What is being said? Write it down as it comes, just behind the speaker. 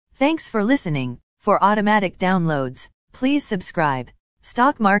Thanks for listening. For automatic downloads, please subscribe.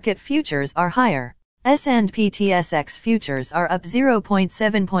 Stock market futures are higher. S&P TSX futures are up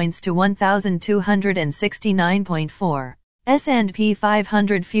 0.7 points to 1,269.4. S&P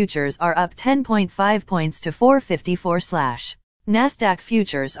 500 futures are up 10.5 points to 454/. Nasdaq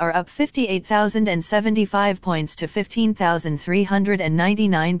futures are up 58,075 points to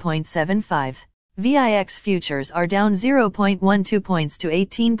 15,399.75. VIX futures are down 0.12 points to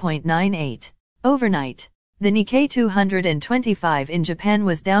 18.98. Overnight, the Nikkei 225 in Japan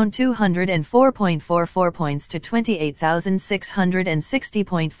was down 204.44 points to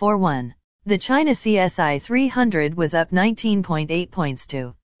 28,660.41. The China CSI 300 was up 19.8 points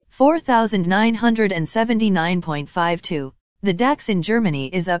to 4,979.52. The DAX in Germany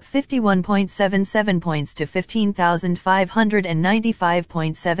is up 51.77 points to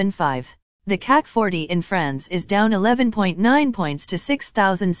 15,595.75. The CAC 40 in France is down 11.9 points to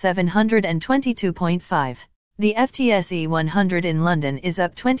 6,722.5. The FTSE 100 in London is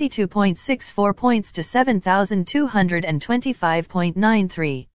up 22.64 points to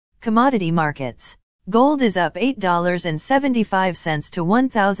 7,225.93. Commodity markets. Gold is up $8.75 to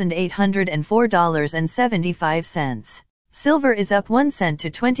 $1,804.75. Silver is up 1 cent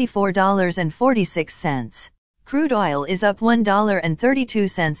to $24.46. Crude oil is up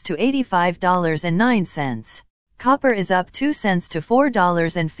 $1.32 to $85.09. Copper is up 2 cents to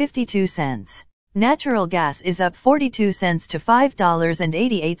 $4.52. Natural gas is up 42 cents to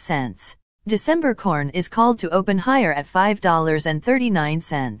 $5.88. December corn is called to open higher at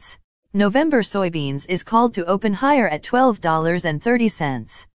 $5.39. November soybeans is called to open higher at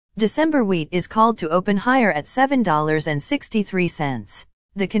 $12.30. December wheat is called to open higher at $7.63.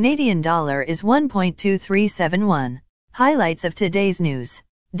 The Canadian dollar is 1.2371. Highlights of today's news.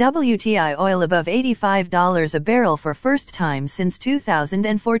 WTI oil above $85 a barrel for first time since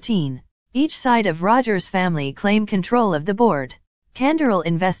 2014. Each side of Rogers family claim control of the board. Canderel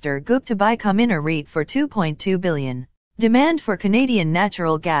investor Gupta buy Cumminer REIT for $2.2 billion. Demand for Canadian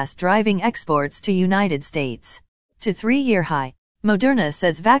natural gas driving exports to United States to 3-year high. Moderna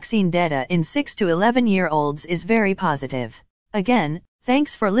says vaccine data in 6 to 11-year-olds is very positive. Again,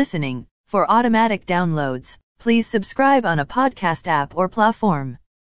 thanks for listening. For automatic downloads, please subscribe on a podcast app or platform.